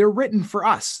 they're written for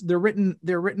us. They're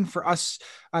written for us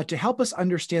to help us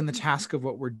understand the task of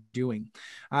what we're doing.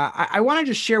 I want to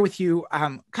just share with you,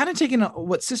 kind of taking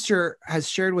what Sister has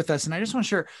shared with us, and I just want to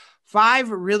share 5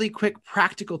 really quick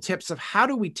practical tips of how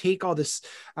do we take all this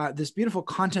beautiful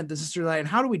content that Sister led, and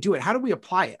how do we do it? How do we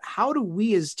apply it? How do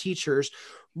we as teachers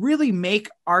really make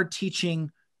our teaching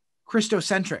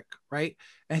Christocentric, right?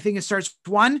 And I think it starts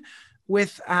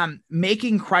with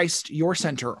making Christ your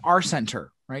center, our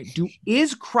center, right?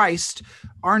 Is Christ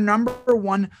our number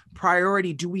one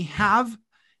priority? Do we have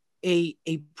a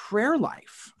prayer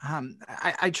life?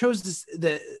 I chose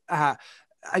this. I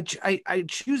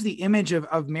choose the image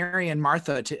of Mary and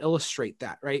Martha to illustrate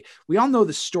that, right? We all know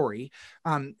the story.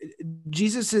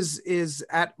 Jesus is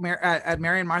at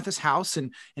Mary and Martha's house,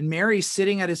 and Mary's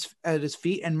sitting at his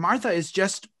feet, and Martha is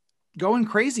just going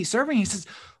crazy serving. He says,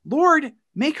 "Lord,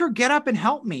 make her get up and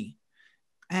help me."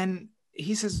 And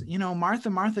he says, "Martha,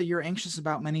 Martha, you're anxious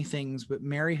about many things, but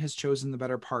Mary has chosen the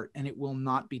better part, and it will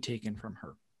not be taken from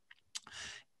her."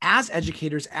 As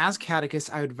educators, as catechists,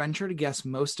 I would venture to guess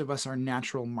most of us are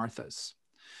natural Marthas.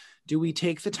 do we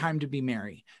take the time to be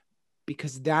merry?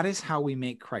 Because that is how we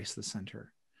make Christ the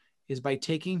center, is by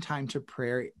taking time to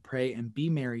pray and be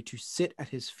merry, to sit at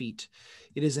his feet.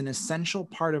 It is an essential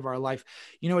part of our life.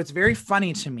 It's very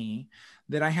funny to me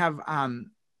that I have,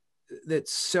 that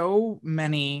so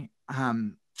many,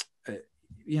 I've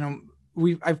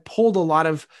pulled a lot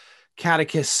of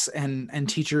catechists and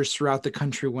teachers throughout the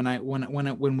country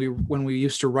when we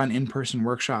used to run in-person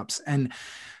workshops, and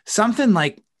something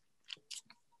like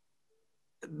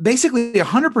basically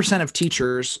 100% of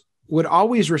teachers would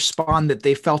always respond that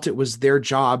they felt it was their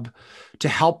job to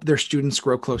help their students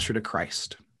grow closer to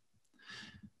Christ.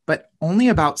 But only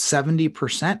about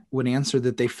 70% would answer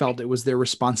that they felt it was their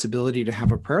responsibility to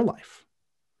have a prayer life.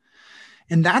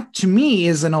 And that, to me,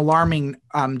 is an alarming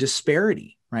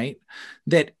disparity, right?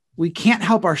 That we can't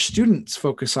help our students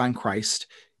focus on Christ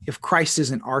if Christ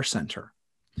isn't our center.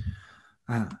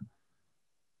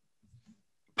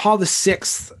 Paul VI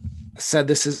said,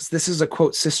 this is a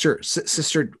quote sister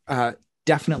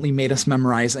definitely made us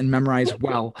memorize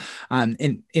well.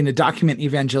 In a document,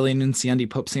 Evangelii Nunciandi,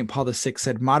 Pope St. Paul VI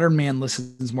said, modern man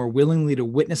listens more willingly to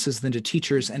witnesses than to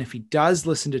teachers. And if he does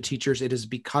listen to teachers, it is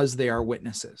because they are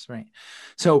witnesses, right?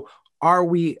 So are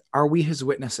we his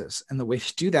witnesses? And the way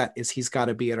to do that is he's got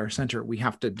to be at our center. We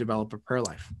have to develop a prayer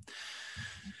life.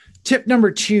 Tip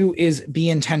number 2 is be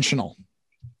intentional.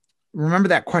 Remember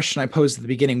that question I posed at the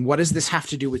beginning. What does this have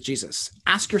to do with Jesus?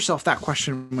 Ask yourself that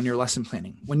question when you're lesson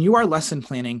planning. When you are lesson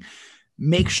planning,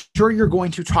 make sure you're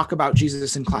going to talk about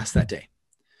Jesus in class that day,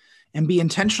 and be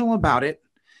intentional about it.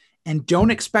 And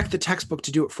don't expect the textbook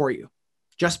to do it for you.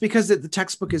 Just because the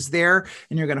textbook is there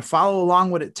and you're going to follow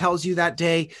along what it tells you that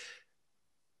day,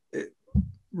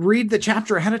 read the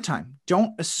chapter ahead of time.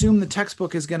 Don't assume the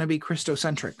textbook is going to be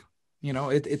Christocentric.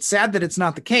 It's sad that it's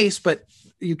not the case, but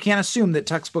you can't assume that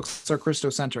textbooks are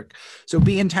Christocentric. So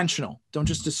be intentional. Don't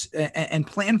just and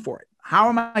plan for it. How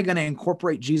am I going to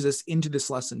incorporate Jesus into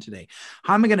this lesson today?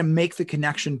 How am I going to make the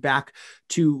connection back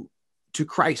to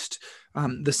Christ,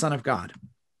 the Son of God?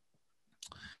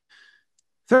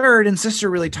 Third, and Sister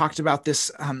really talked about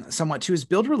this somewhat too, is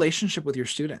build relationship with your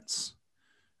students,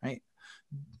 right?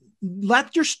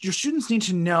 Let your students need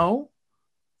to know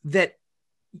that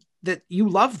you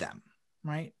love them,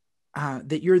 right?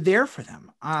 That you're there for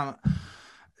them.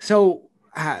 So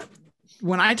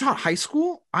when I taught high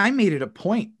school, I made it a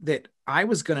point that I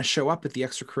was going to show up at the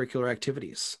extracurricular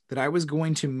activities, that I was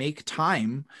going to make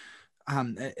time,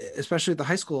 especially at the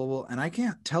high school level. And I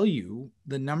can't tell you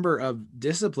the number of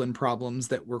discipline problems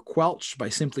that were quelched by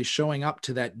simply showing up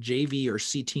to that JV or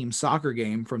C team soccer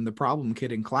game from the problem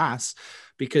kid in class,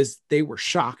 because they were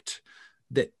shocked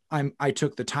that I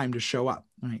took the time to show up,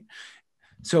 right?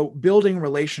 So building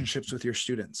relationships with your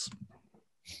students.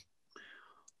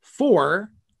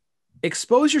 4,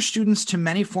 expose your students to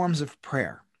many forms of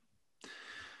prayer.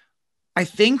 I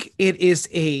think it is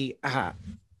a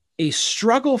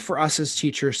struggle for us as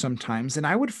teachers sometimes, and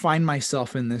I would find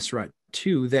myself in this rut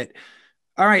too, that,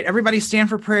 all right, everybody stand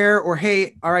for prayer, or,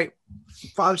 hey, all right,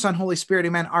 Father, Son, Holy Spirit,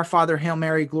 amen, Our Father, Hail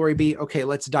Mary, glory be. Okay,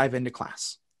 let's dive into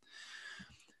class.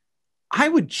 I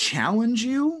would challenge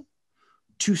you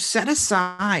to set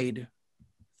aside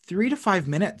 3 to 5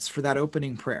 minutes for that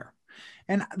opening prayer.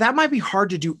 And that might be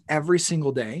hard to do every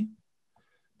single day,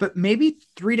 but maybe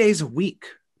 3 days a week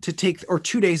to take, or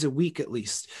 2 days a week at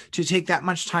least, to take that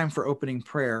much time for opening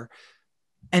prayer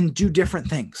and do different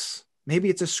things. Maybe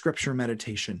it's a scripture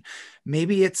meditation.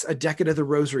 Maybe it's a decade of the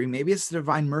rosary. Maybe it's the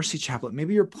Divine Mercy Chaplet.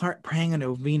 Maybe you're praying a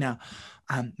novena.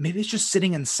 Maybe it's just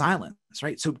sitting in silence,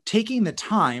 right? So taking the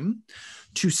time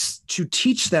to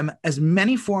teach them as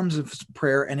many forms of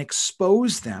prayer and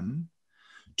expose them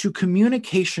to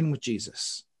communication with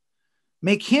Jesus.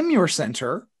 Make him your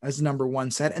center, as number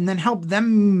 1 said, and then help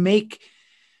them make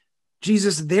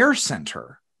Jesus their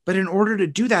center. But in order to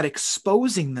do that,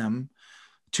 exposing them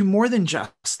to more than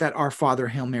just that Our Father,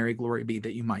 Hail Mary, glory be,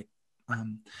 that you might.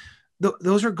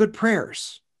 Those are good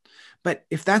prayers. But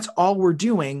if that's all we're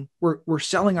doing, we're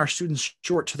selling our students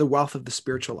short to the wealth of the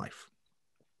spiritual life.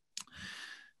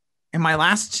 And my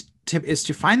last tip is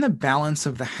to find the balance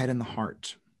of the head and the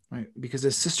heart, right? Because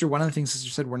as one of the things Sister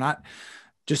said, we're not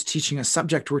just teaching a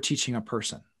subject, we're teaching a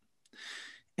person.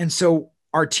 And so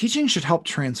our teaching should help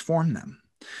transform them.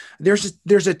 There's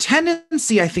a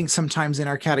tendency, I think, sometimes in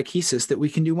our catechesis that we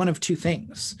can do one of 2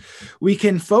 things. We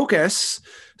can focus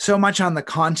so much on the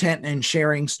content and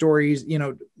sharing stories,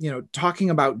 talking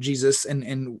about Jesus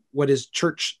and what his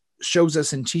church shows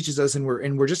us and teaches us, and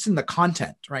we're just in the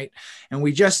content, right? And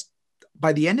we just,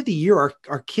 by the end of the year,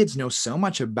 our kids know so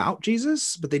much about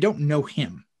Jesus, but they don't know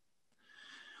him.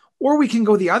 Or we can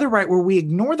go the other right, where we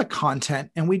ignore the content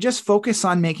and we just focus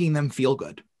on making them feel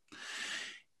good.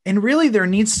 And really, there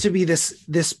needs to be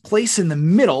this place in the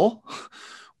middle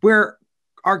where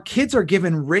our kids are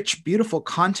given rich, beautiful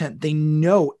content. They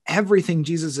know everything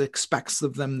Jesus expects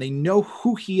of them. They know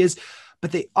who he is,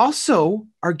 but they also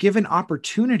are given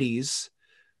opportunities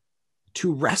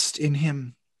to rest in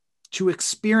him, to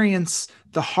experience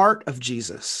the heart of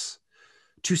Jesus,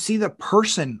 to see the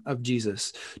person of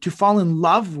Jesus, to fall in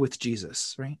love with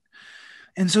Jesus, right?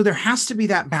 And so there has to be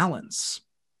that balance.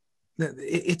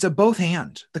 It's a both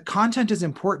and. The content is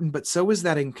important, but so is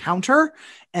that encounter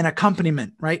and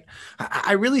accompaniment, right?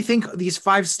 I really think these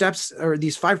 5 steps, or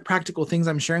these 5 practical things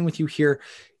I'm sharing with you here,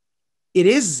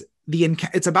 it's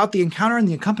about the encounter and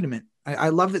the accompaniment. I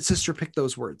love that Sister picked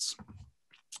those words.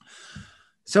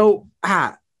 So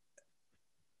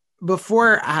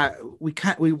before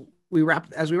we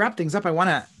wrap things up, I want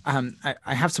to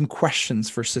I have some questions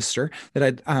for Sister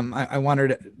that I want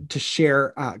her to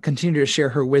share, continue to share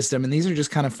her wisdom, and these are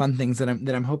just kind of fun things that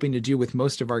I'm hoping to do with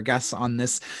most of our guests on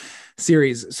this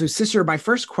series. So, Sister, my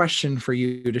first question for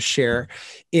you to share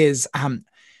is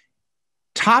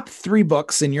top 3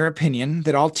 books in your opinion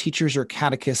that all teachers or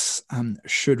catechists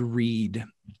should read.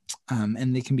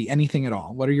 And they can be anything at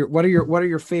all. What are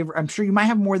your favorite? I'm sure you might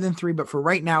have more than 3, but for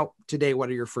right now, today, what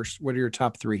are your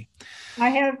top 3?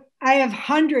 I have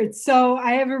hundreds, so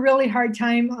I have a really hard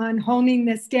time on honing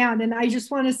this down. And I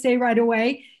just want to say right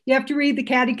away, you have to read the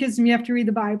Catechism, you have to read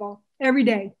the Bible every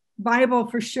day. Bible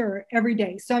for sure, every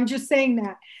day. So I'm just saying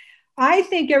that. I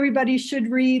think everybody should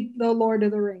read The Lord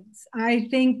of the Rings. I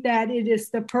think that it is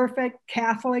the perfect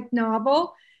Catholic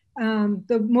novel.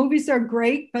 The movies are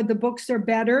great, but the books are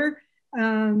better.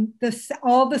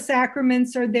 All the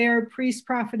sacraments are there. Priest,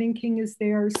 prophet, and king is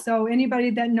there. So anybody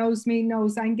that knows me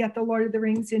knows I can get the Lord of the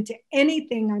Rings into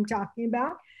anything I'm talking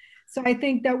about. So I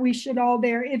think that we should all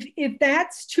there. If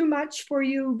that's too much for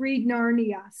you, read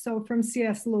Narnia. So from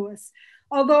C.S. Lewis.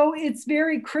 Although it's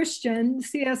very Christian,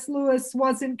 C.S. Lewis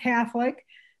wasn't Catholic,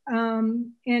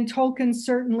 and Tolkien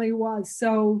certainly was.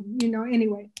 So,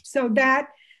 anyway, so that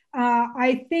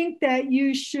I think that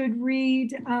you should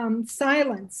read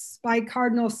Silence by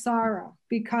Cardinal Sarah,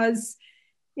 because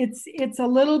it's a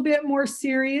little bit more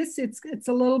serious. It's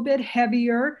a little bit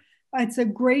heavier. It's a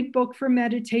great book for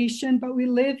meditation, but we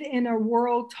live in a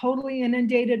world totally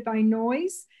inundated by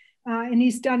noise. And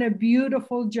he's done a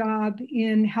beautiful job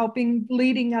in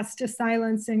leading us to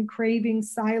silence and craving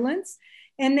silence.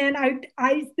 And then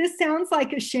this sounds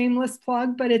like a shameless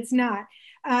plug, but it's not.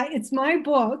 It's my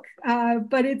book,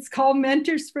 but it's called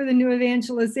Mentors for the New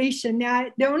Evangelization. Now,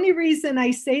 the only reason I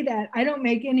say that, I don't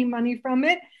make any money from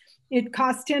it. It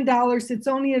costs $10. It's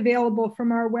only available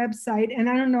from our website. And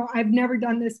I don't know, I've never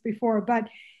done this before, but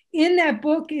in that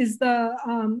book is the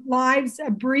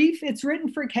it's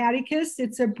written for catechists.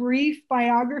 It's a brief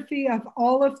biography of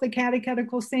all of the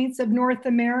catechetical saints of North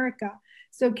America.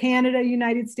 So Canada,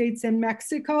 United States, and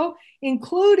Mexico,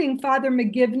 including Father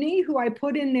McGivney, who I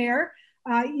put in there.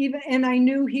 And I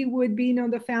knew he would be,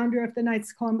 the founder of the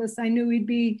Knights of Columbus. I knew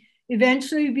he'd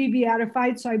eventually be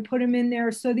beatified, so I put him in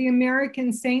there. So the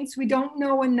American saints, we don't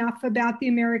know enough about the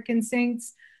American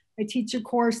saints. I teach a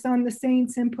course on the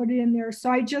saints and put it in there. So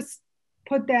I just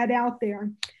put that out there.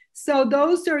 So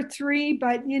those are 3,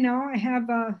 but I have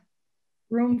a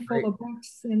room full of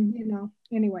books and,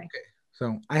 anyway. Okay.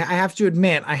 So I have to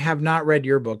admit, I have not read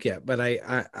your book yet, but I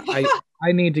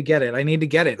need to get it. I need to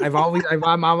get it. I've always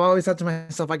thought to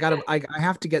myself, I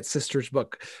have to get Sister's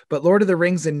book. But Lord of the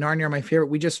Rings and Narnia are my favorite.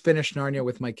 We just finished Narnia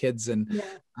with my kids, and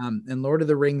Lord of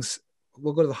the Rings.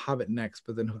 We'll go to the Hobbit next,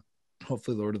 but then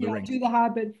hopefully Lord of the Rings. Do the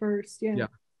Hobbit first. Yeah.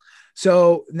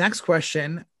 So next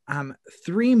question,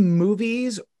 3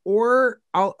 movies or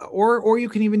you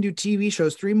can even do TV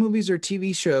shows, 3 movies or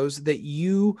TV shows that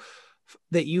you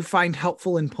find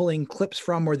helpful in pulling clips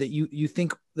from, or that you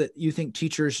think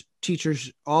teachers,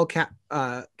 all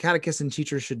catechists and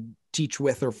teachers should teach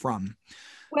with or from.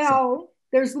 Well,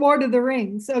 there's Lord of the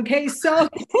Rings. Okay. So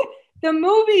the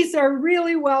movies are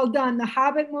really well done. The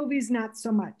Hobbit movies, not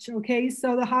so much. Okay.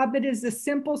 So The Hobbit is a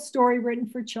simple story written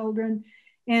for children.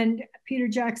 And Peter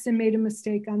Jackson made a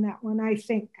mistake on that one, I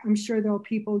think. I'm sure though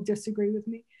people disagree with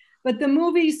me. But the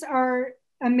movies are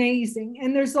amazing.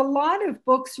 And there's a lot of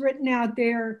books written out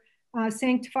there.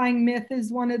 Sanctifying Myth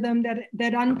is one of them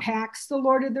that unpacks the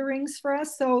Lord of the Rings for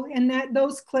us. So, and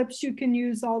those clips you can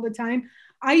use all the time.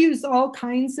 I use all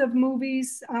kinds of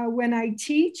movies when I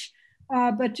teach.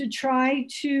 But to try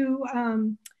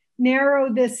to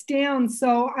narrow this down.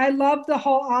 So I love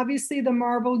obviously the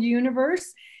Marvel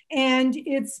universe, and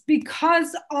it's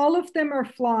because all of them are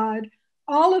flawed.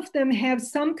 all of them have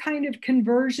some kind of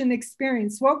conversion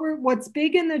experience. What's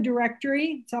big in the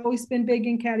directory, it's always been big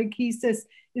in catechesis,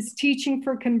 is teaching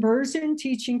for conversion,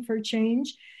 teaching for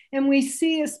change. And we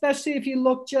see, especially if you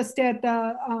look just at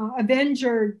the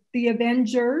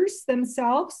Avengers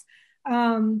themselves,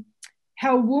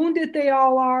 how wounded they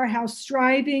all are, how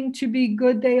striving to be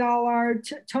good they all are.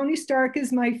 Tony Stark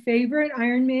is my favorite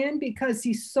Iron Man because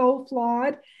he's so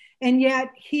flawed, and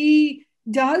yet he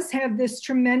does have this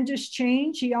tremendous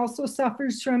change. He also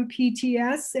suffers from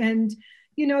PTS and,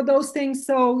 those things.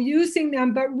 So using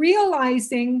them, but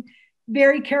realizing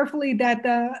very carefully that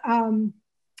the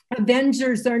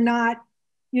Avengers are not,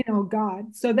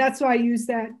 God. So that's why I use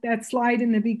that slide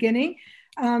in the beginning.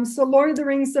 So Lord of the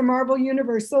Rings, the Marvel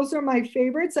Universe, those are my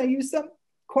favorites. I use them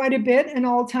quite a bit in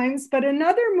all times. But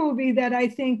another movie that I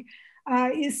think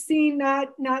is seen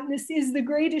not this is The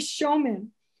Greatest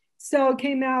Showman. So it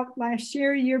came out last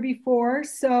year before.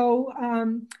 So,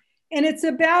 and it's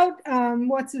about,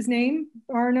 what's his name?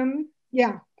 Barnum.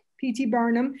 Yeah, P.T.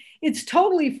 Barnum. It's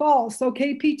totally false.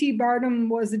 Okay, P.T. Barnum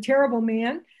was a terrible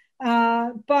man.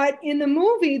 But in the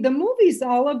movie's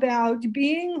all about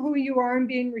being who you are and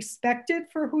being respected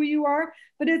for who you are.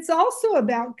 But it's also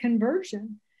about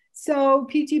conversion. So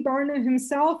P.T. Barnum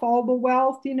himself, all the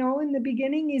wealth, in the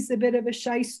beginning, he's a bit of a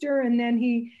shyster. And then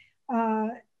he,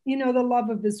 the love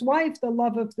of his wife, the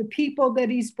love of the people that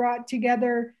he's brought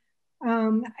together.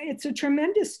 It's a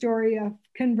tremendous story of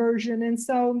conversion. And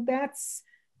so that's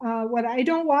what I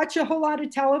don't watch a whole lot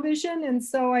of television. And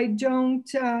so I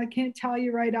can't tell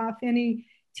you right off any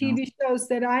TV shows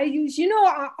that I use.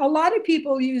 A lot of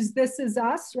people use This Is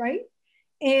Us, right?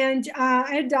 And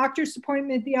I had a doctor's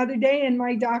appointment the other day, and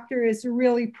my doctor is a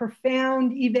really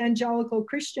profound evangelical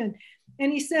Christian.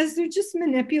 And he says they're just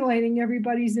manipulating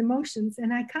everybody's emotions.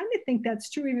 And I kind of think that's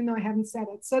true, even though I haven't said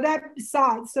it. So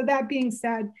that being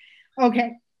said,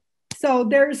 okay, so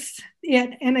there's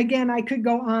it. And again, I could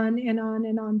go on and on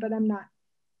and on, but I'm not.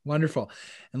 Wonderful.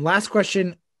 And last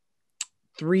question,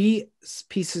 3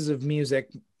 pieces of music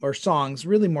or songs,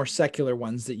 really more secular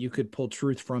ones that you could pull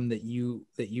truth from that you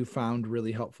found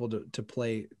really helpful to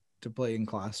play in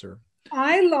class. Or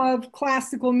I love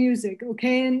classical music,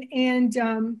 okay? And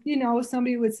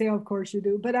somebody would say, oh, of course you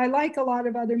do, but I like a lot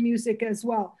of other music as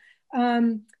well.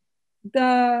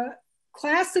 The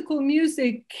classical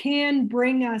music can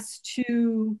bring us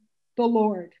to the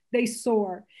Lord. They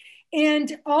soar.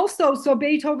 And also, so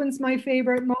Beethoven's my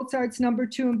favorite, Mozart's number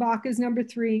 2, and Bach is number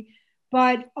 3.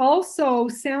 But also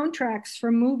soundtracks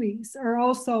from movies are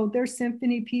also, they're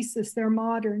symphony pieces, they're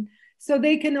modern. So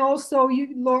they can also,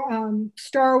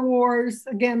 Star Wars,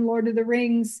 again, Lord of the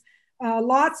Rings,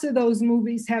 lots of those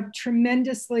movies have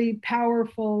tremendously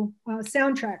powerful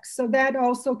soundtracks. So that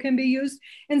also can be used.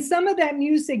 And some of that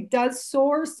music does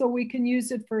soar, so we can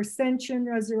use it for ascension,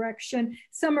 resurrection.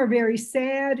 Some are very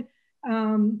sad,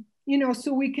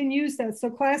 so we can use that. So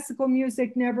classical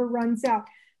music never runs out.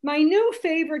 My new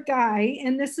favorite guy,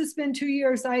 and this has been 2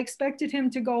 years, I expected him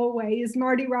to go away, is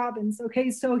Marty Robbins. Okay,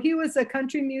 so he was a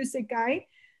country music guy.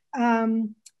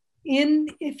 In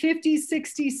 50s,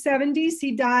 60s, 70s,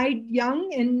 he died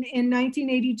young in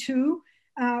 1982,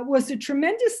 was a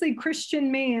tremendously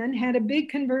Christian man, had a big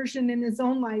conversion in his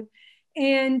own life.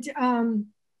 And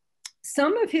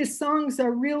some of his songs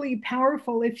are really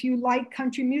powerful if you like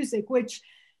country music, which,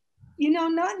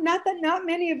 not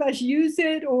many of us use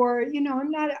it, or,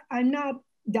 I'm not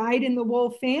dyed in the wool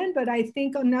fan, but I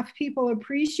think enough people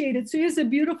appreciate it. So he has a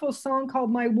beautiful song called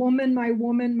My Woman, My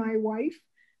Woman, My Wife,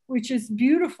 which is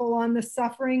beautiful on the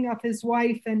suffering of his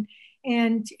wife and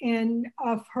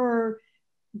of her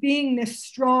being this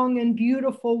strong and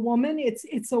beautiful woman.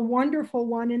 It's a wonderful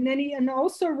one. And then he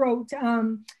also wrote,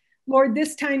 Lord,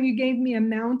 This Time You Gave Me a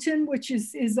Mountain, which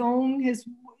is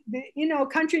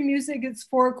country music, it's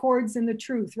 4 chords and the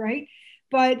truth, right?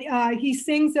 But he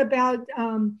sings about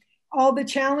all the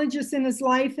challenges in his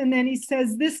life. And then he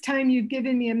says, this time you've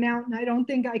given me a mountain. I don't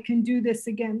think I can do this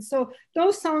again. So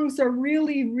those songs are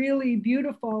really, really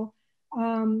beautiful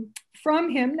from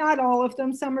him. Not all of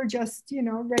them. Some are just,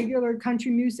 regular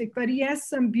country music, but he has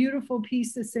some beautiful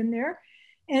pieces in there.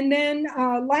 And then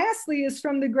lastly is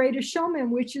from The Greatest Showman,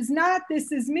 which is not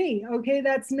This Is Me. Okay,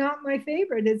 that's not my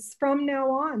favorite. It's From Now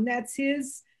On. That's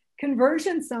his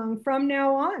conversion song, From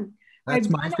Now On. That's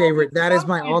my favorite. That is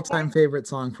my all-time favorite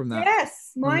song from that.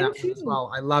 Yes, mine too. As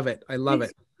well. I love it.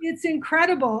 It's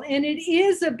incredible. And it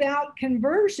is about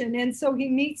conversion. And so he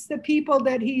meets the people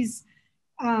that he's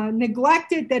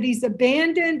neglected, that he's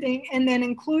abandoned, and then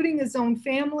including his own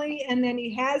family. And then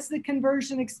he has the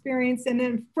conversion experience. And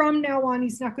then from now on,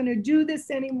 he's not going to do this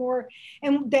anymore.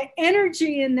 And the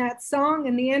energy in that song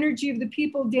and the energy of the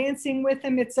people dancing with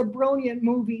him, it's a brilliant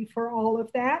movie for all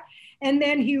of that. And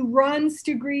then he runs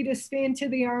to greet into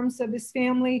the arms of his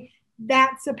family.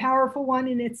 That's a powerful one.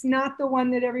 And it's not the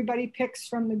one that everybody picks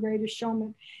from The Greatest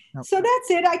Showman. Nope. So that's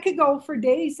it. I could go for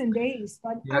days and days,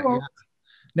 but I won't. Yeah.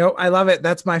 No, I love it.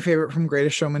 That's my favorite from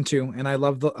Greatest Showman too. And I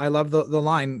love the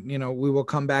line, we will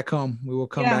come back home. We will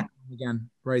come back home again.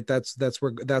 Right. That's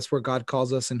where God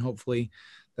calls us. And hopefully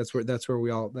that's where we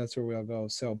all go.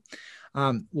 So,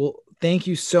 well, thank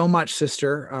you so much,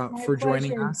 sister, for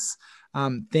joining us.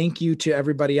 Thank you to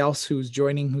everybody else who's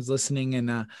joining, who's listening.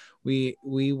 And, we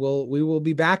will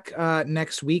be back,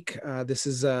 next week. This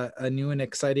is a new and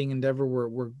exciting endeavor.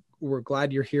 We're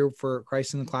glad you're here for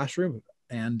Christ in the Classroom.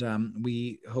 And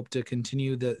we hope to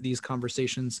continue these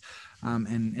conversations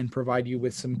and provide you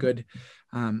with some good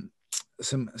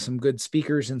some good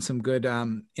speakers and some good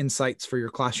insights for your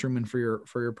classroom and for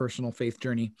your personal faith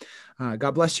journey.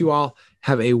 God bless you all.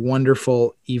 Have a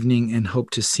wonderful evening, and hope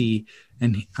to see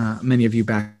many of you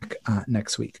back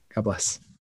next week. God bless.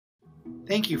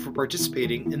 Thank you for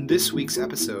participating in this week's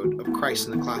episode of Christ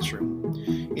in the Classroom.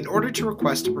 In order to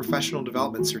request a professional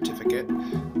development certificate,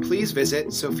 please visit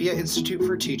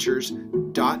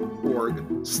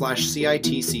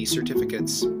sophiainstituteforteachers.org/CITC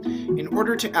certificates. In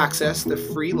order to access the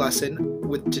free lesson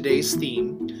with today's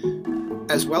theme,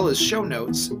 as well as show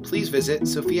notes, please visit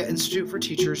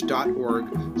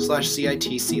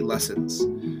sophiainstituteforteachers.org/CITC lessons.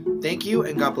 Thank you,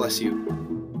 and God bless you.